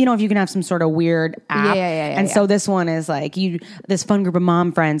 Lifetime. You know, if you can have some sort of weird app, Yeah, and yeah. so this one is like this fun group of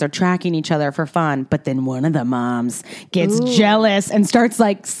mom friends are tracking each other for fun, but then one of the moms gets jealous and starts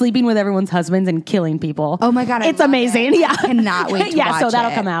like sleeping with everyone's husbands and killing people. Oh my God, I it's love amazing! it. Yeah, I cannot wait to yeah, so watch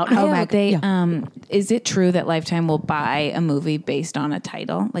that'll it. come out. Oh my They is it true that Lifetime will buy a movie based on a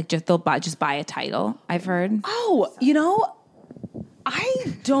title? Like they'll buy a title, I've heard. Oh, you know,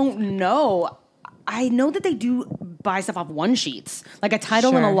 I don't know. I know that they do buy stuff off one sheets, like a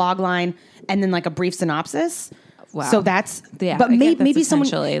title and a Sure. log line, and then like a brief synopsis. Wow. So that's Yeah, but I get that's maybe someone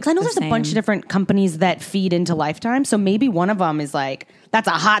essentially because I know the there's a bunch of same. different companies that feed into Lifetime. So maybe one of them is like that's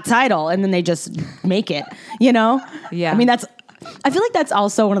a hot title, and then they just make it. You know? Yeah. I mean that's. I feel like that's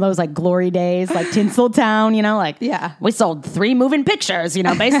also one of those like glory days, like Tinseltown. You know, like Yeah. we sold 3 moving pictures. You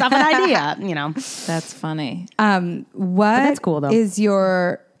know, based off an idea. You know. That's funny. What that's cool, though. is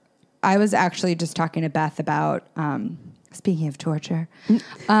your? I was actually just talking to Beth about. Speaking of torture,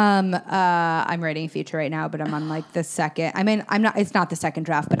 I'm writing a feature right now, but I'm on like the second. I mean, I'm not. It's not the second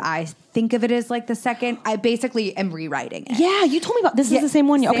draft, but I think of it as like the second. I basically am rewriting it. Yeah, you told me about this. Is the same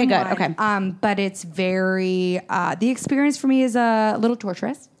one? Okay, Same good. one. Okay. But it's very. The experience for me is a little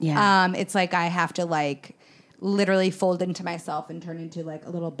torturous. Yeah. It's like I have to like literally fold into myself and turn into like a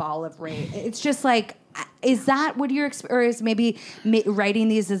little ball of rage. It's just like, is that what your experience? Maybe writing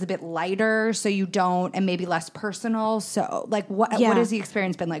these is a bit lighter, so you don't, and maybe less personal. So, like, what has the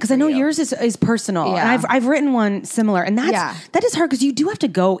experience been like? Because I know yours is personal, Yeah. and I've written one similar, and that is hard because you do have to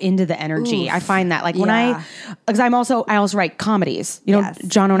go into the energy. I find that like when because I also write comedies. You know, Yes.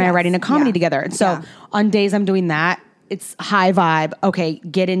 John and I are writing a comedy Yeah. together, and so on days I'm doing that, it's high vibe. Okay,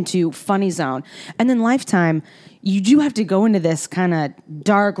 get into funny zone, and then Lifetime. You do have to go into this kind of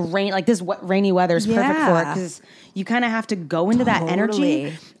dark rain, like this rainy weather is perfect for it because you kind of have to go into that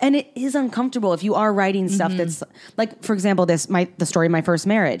energy, and it is uncomfortable if you are writing stuff that's like, for example, the story of my first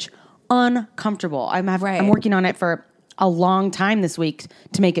marriage, uncomfortable. I'm working on it for a long time this week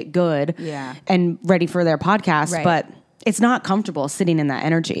to make it good, and ready for their podcast, but it's not comfortable sitting in that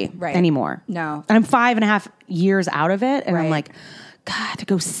energy anymore. No, and I'm 5.5 years out of it, and I'm like, God, to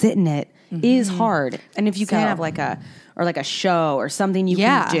go sit in it. Is hard, and if you can have like a show or something you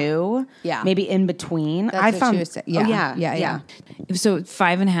can do, maybe in between. I found, yeah. So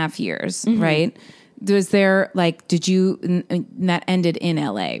 5.5 years, right? Was there like, that ended in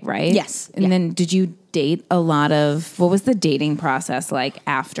LA, right? Yes. And then did you date a lot of, what was the dating process like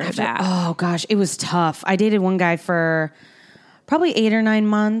after that? Oh gosh, it was tough. I dated one guy for probably 8 or 9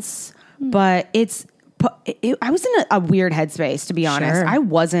 months, but I was in a weird headspace, to be honest. Sure.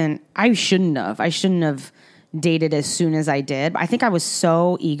 I shouldn't have dated as soon as I did. I think I was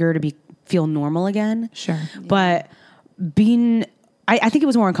so eager to feel normal again. Sure. But I think it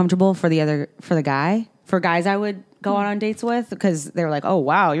was more uncomfortable for for guys I would go out on dates with, because they were like, oh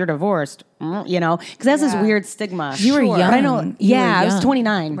wow, you're divorced. You know, because that's this weird stigma. You were young. But I know, You were I was young.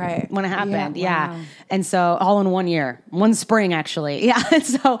 29 Right. when it happened. Yeah, Yeah. wow. And so all in 1 year, one spring actually. Yeah. And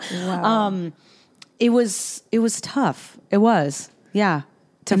so, it was tough. It was,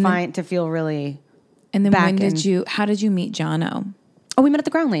 to feel really. And then back how did you meet Jono? Oh, we met at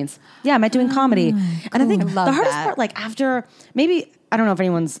the Groundlings. Yeah, I met doing comedy. And I think I love the hardest that. part, like after maybe, I don't know if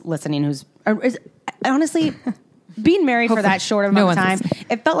anyone's listening honestly, being married for that short of no a time, one's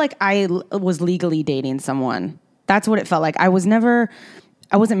it felt like I was legally dating someone. That's what it felt like. I was never,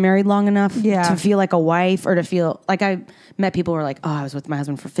 I wasn't married long enough Yeah. to feel like a wife or to feel like I met people who were like, oh, I was with my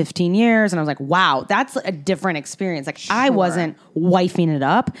husband for 15 years. And I was like, wow, that's a different experience. Like I wasn't wifing it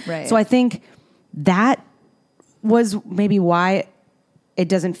up. Right. So I think that was maybe why it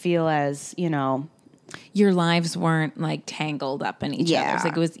doesn't feel as, you know, Your lives weren't like tangled up in each Yeah. other's.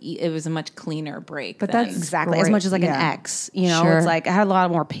 Like it was a much cleaner break. But than- that's exactly great. as much as like an Yeah. ex, you know, Sure. it's like I had a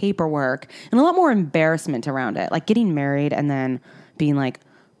lot more paperwork and a lot more embarrassment around it. Like getting married and then being like,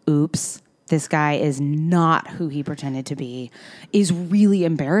 oops, this guy is not who he pretended to be is really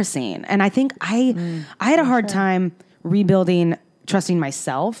embarrassing. And I think I had a hard time rebuilding trusting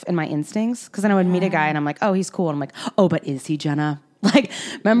myself and my instincts. Cause then I would meet a guy and I'm like, oh, he's cool. And I'm like, oh, but is he, Jenna? Like,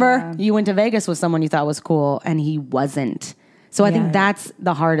 remember you went to Vegas with someone you thought was cool and he wasn't. So I think that's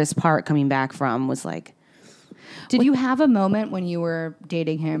the hardest part coming back from was like, Did you have a moment when you were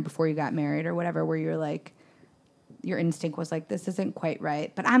dating him before you got married or whatever where you're like, your instinct was like, this isn't quite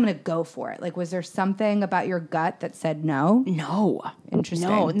right, but I'm going to go for it? Like, was there something about your gut that said no? no. Interesting.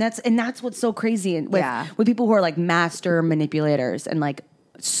 No. And that's what's so crazy with, Yeah. with people who are like master manipulators and like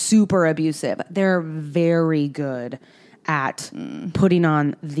super abusive. They're very good at putting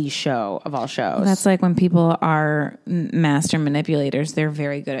on the show of all shows. That's like when people are master manipulators, they're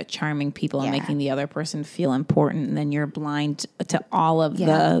very good at charming people and Yeah. making the other person feel important. And then you're blind to all of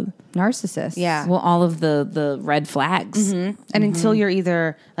the, Narcissist. Yeah. well, all of the red flags. And until you're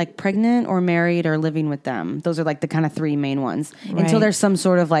either like pregnant or married or living with them, those are like the kind of three main ones. Right. Until there's some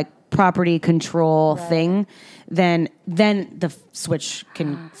sort of like property control thing, then the switch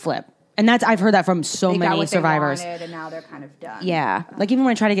can flip. And that's I've heard that from so They got many what survivors. they wanted and now they're kind of done. Yeah, like even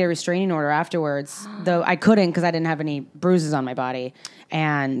when I tried to get a restraining order afterwards, though I couldn't because I didn't have any bruises on my body,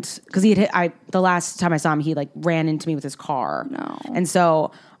 and because he had hit, the last time I saw him, he like ran into me with his car. No. And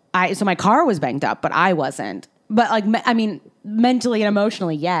so my car was banged up, but I wasn't. But like I mean, mentally and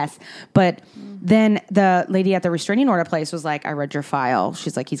emotionally, yes. But then the lady at the restraining order place was like, "I read your file."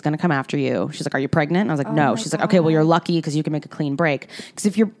 She's like, "He's going to come after you." She's like, "Are you pregnant?" And I was like, "No." She's like, "Okay, well, you're lucky because you can make a clean break.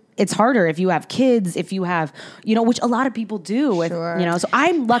 Because it's harder if you have kids, if you have, you know, which a lot of people do with, Sure. you know, so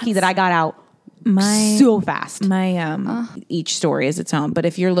I'm lucky that I got out My so fast. My each story is its own, but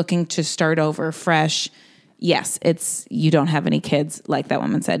if you're looking to start over fresh, yes, it's you don't have any kids, like that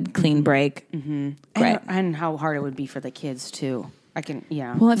woman said, clean break. Great. And how hard it would be for the kids too. I can,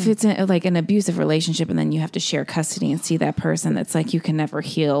 yeah. Well, if it's like an abusive relationship and then you have to share custody and see that person, it's like you can never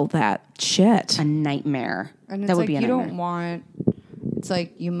heal that shit. A nightmare. And it's that would like be a you nightmare. don't want. It's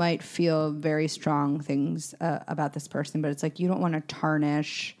like you might feel very strong things about this person, but it's like you don't want to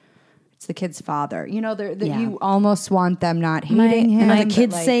tarnish. It's the kid's father. You know, Yeah. you almost want them not hating him. And are the but,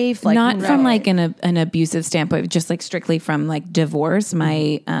 kids like, safe? Like, Not from Right. like an abusive standpoint, just like strictly from like divorce.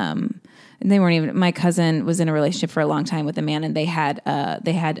 My they weren't even. My cousin was in a relationship for a long time with a man, and they had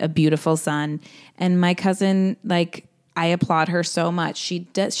a beautiful son. And my cousin, like, I applaud her so much. She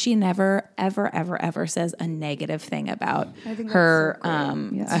never ever says a negative thing about her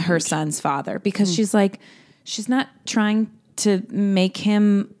her son's father because she's like she's not trying to make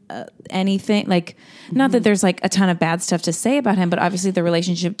him anything like not that there's like a ton of bad stuff to say about him, but obviously the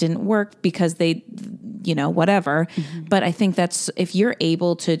relationship didn't work because they, you know, whatever. But I think that's if you're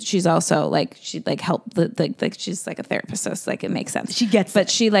able to. She's also like she like help like she's like a therapist, so it's like it makes sense. She gets but it.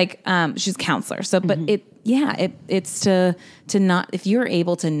 she like she's a counselor. So, but it's to not if you're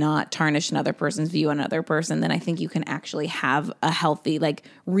able to not tarnish another person's view on another person, then I think you can actually have a healthy like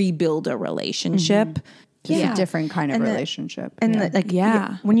rebuild a relationship. Just Yeah. a different kind of And the- relationship. And Yeah.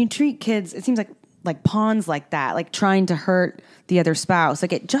 Yeah. when you treat kids, it seems like pawns like that, like trying to hurt the other spouse,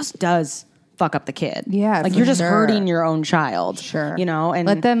 like it just does fuck up the kid. Yeah, like for you're just sure. hurting your own child. Sure. You know, and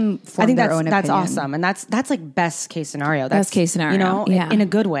Let them form I think their that's own that's opinion. awesome, and that's like best case scenario. That's, Best case scenario, You know, yeah. in a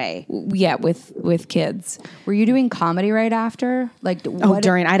good way. Yeah, with kids. Were you doing comedy right after? Like, Oh,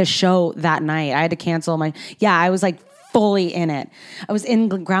 during I had a show that night. I had to cancel my. Yeah, I was like fully in it. I was in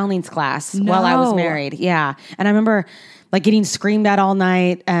Groundlings class while I was No. married. Yeah, and I remember like getting screamed at all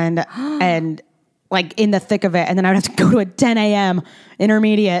night and like in the thick of it, and then I would have to go to a 10 a.m.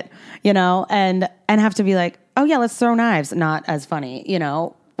 intermediate, you know, and have to be like, oh yeah, let's throw knives. Not as funny, you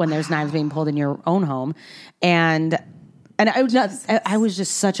know, when there's knives being pulled in your own home, and I was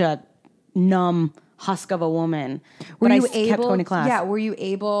just such a numb husk of a woman. But I kept going to class. Yeah, were you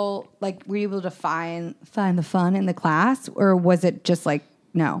able to find the fun in the class, or was it just like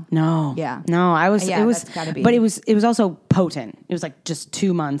no? No. Yeah. No, I was, Yeah, it was, that's gotta be- but it was also potent. It was like just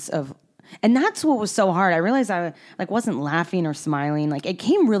 2 months of, and that's what was so hard. I realized I like wasn't laughing or smiling. Like it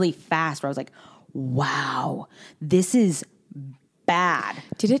came really fast where I was like, wow, this is bad.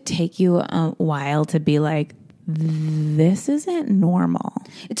 Did it take you a while to be like, this isn't normal.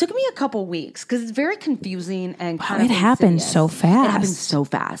 It took me a couple weeks because it's very confusing and kind It of happened insidious. so fast. It happened so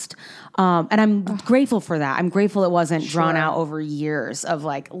fast. And I'm grateful for that. I'm grateful it wasn't drawn out over years of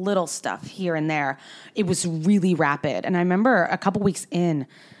like little stuff here and there. It was really rapid. And I remember a couple weeks in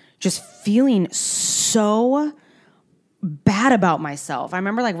just feeling so bad about myself. I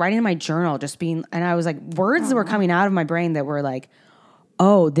remember like writing in my journal, just being, and I was like, words that were coming out of my brain that were like,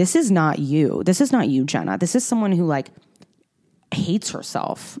 oh, this is not you. This is not you, Jenna. This is someone who like hates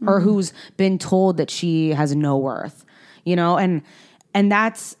herself or who's been told that she has no worth, you know? And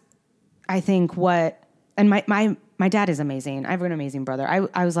that's, I think what, and my dad is amazing. I have an amazing brother.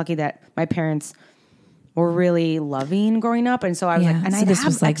 I was lucky that my parents were really loving growing up. And so I was like, and so I'd this have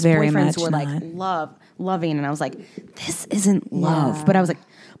was like very ex-boyfriends much who were like not. loving. And I was like, this isn't love. But I was like,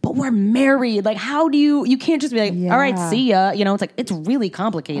 but we're married. Like, how do you can't just be like, all right, see ya. You know, it's like, it's really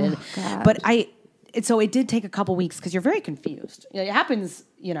complicated. But so it did take a couple weeks because you're very confused. It happens,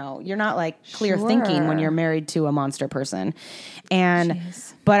 you know, you're not like clear thinking when you're married to a monster person. And,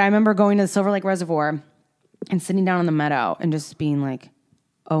 but I remember going to the Silver Lake Reservoir and sitting down on the meadow and just being like,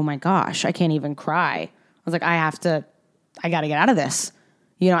 oh my gosh, I can't even cry. I was like, I got to get out of this.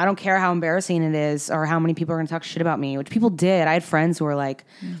 You know, I don't care how embarrassing it is or how many people are going to talk shit about me, which people did. I had friends who were like,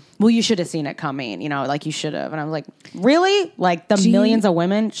 well, you should have seen it coming, you know, like you should have. And I was like, really? Like the millions of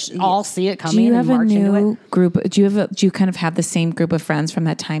women all see it coming and march into it? Group? Do you kind of have the same group of friends from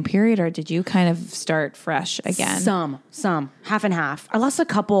that time period, or did you kind of start fresh again? Some, half and half. I lost a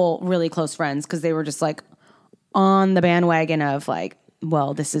couple really close friends because they were just like on the bandwagon of like,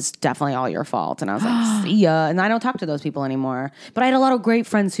 well, this is definitely all your fault. And I was like, see ya. And I don't talk to those people anymore. But I had a lot of great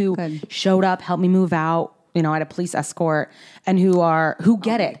friends who showed up, helped me move out. You know, I had a police escort and who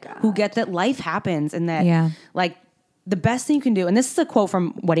get it, who get that life happens and that like the best thing you can do. And this is a quote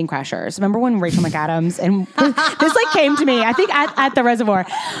from Wedding Crashers. Remember when Rachel McAdams and this like came to me, I think at the reservoir,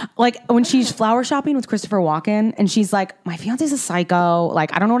 like when she's flower shopping with Christopher Walken and she's like, my fiance's a psycho.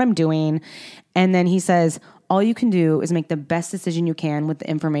 Like, I don't know what I'm doing. And then he says, all you can do is make the best decision you can with the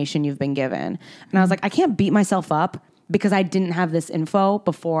information you've been given. And I was like, I can't beat myself up because I didn't have this info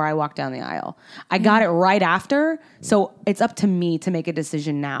before I walked down the aisle. I got it right after. So it's up to me to make a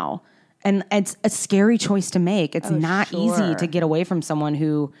decision now. And it's a scary choice to make. It's not easy to get away from someone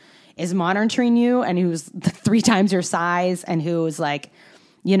who is monitoring you and who's 3 times your size and who is like,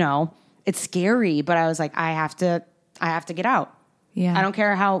 you know, it's scary. But I was like, I have to get out. Yeah. I don't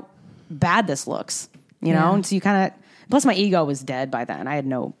care how bad this looks. You know, and so you kind of, plus my ego was dead by then. I had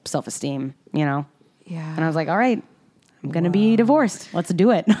no self-esteem, you know? Yeah. And I was like, all right, I'm going to be divorced. Let's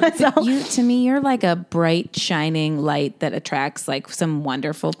do it. To me, you're like a bright, shining light that attracts like some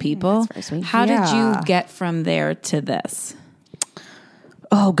wonderful people. That's very sweet. How did you get from there to this?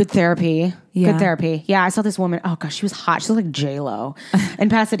 Oh, good therapy. Yeah. Good therapy. Yeah, I saw this woman. Oh gosh, she was hot. She looked like J-Lo in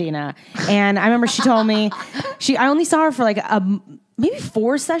Pasadena. And I remember she told me, I only saw her for like maybe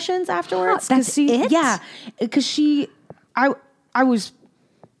 4 sessions afterwards. That's it? Yeah, because I was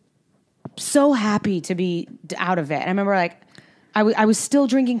so happy to be out of it. And I remember like I was still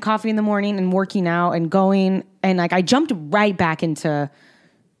drinking coffee in the morning and working out and going, and like I jumped right back into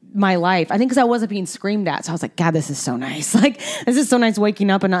my life. I think because I wasn't being screamed at. So I was like, God, this is so nice. Like, this is so nice waking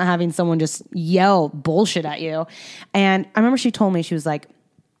up and not having someone just yell bullshit at you. And I remember she told me, she was like,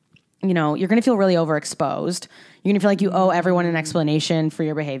 you know, you're going to feel really overexposed. You're going to feel like you owe everyone an explanation for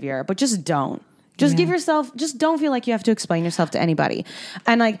your behavior, but just don't. Just give yourself, just don't feel like you have to explain yourself to anybody.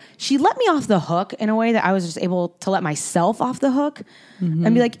 And like, she let me off the hook in a way that I was just able to let myself off the hook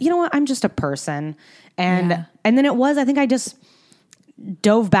and be like, you know what? I'm just a person. And then I think I just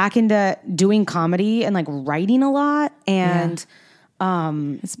dove back into doing comedy and like writing a lot. And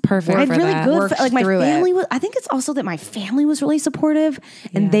it's perfect. I had really that. good. like my family was, I think it's also that my family was really supportive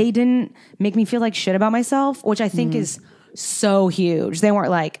and they didn't make me feel like shit about myself, which I think is so huge. They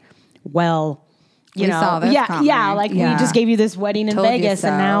weren't like, well, you know, saw this coming. Like we just gave you this wedding in Told you Vegas so.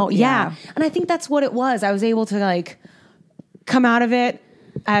 and now, Yeah. And I think that's what it was. I was able to like come out of it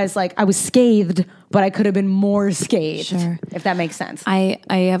as like, I was scathed, but I could have been more scathed, Sure. if that makes sense. I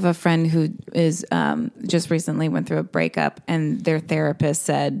have a friend who is just recently went through a breakup, and their therapist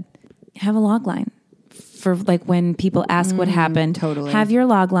said, have a log line for like when people ask what happened. Totally. Have your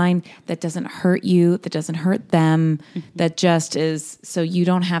log line that doesn't hurt you, that doesn't hurt them, that just is so you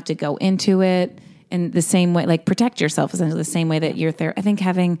don't have to go into it. In the same way, like protect yourself essentially the same way that your I think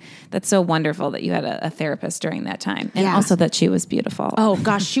that's so wonderful that you had a therapist during that time. And also that she was beautiful. Oh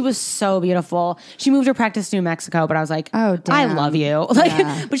gosh, she was so beautiful. She moved her practice to New Mexico, but I was like, oh, damn. I love you.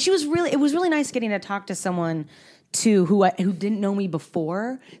 Like, but it was really nice getting to talk to someone too, who didn't know me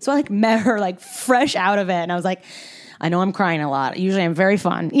before. So I like met her like fresh out of it, and I was like, I know I'm crying a lot. Usually I'm very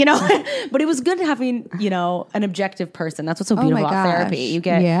fun, you know, but it was good having, you know, an objective person. That's what's so beautiful about therapy. You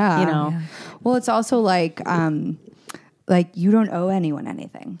get, you know. Well, it's also like you don't owe anyone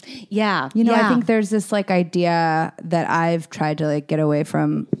anything. Yeah. You know, I think there's this like idea that I've tried to like get away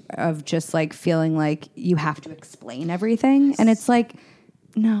from, of just like feeling like you have to explain everything. And it's like,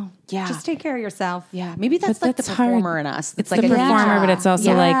 no, just take care of yourself. Yeah. Maybe that's like the performer in us. It's like the performer, but it's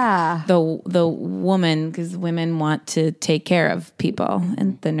also like the woman, because women want to take care of people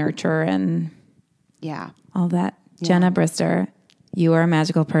and the nurture and all that. Jenna Brister, you are a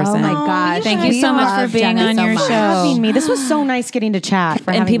magical person. Oh my gosh. Thank you so much for being on your show. Having me. This was so nice getting to chat.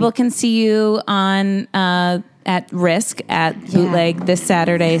 And people can see you on at Risk at Bootleg this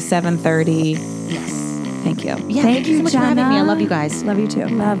Saturday, 7:30. Yes. Thank you. Yeah, thank you so much for having me. I love you guys. Love you too.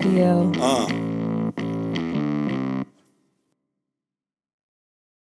 Love you.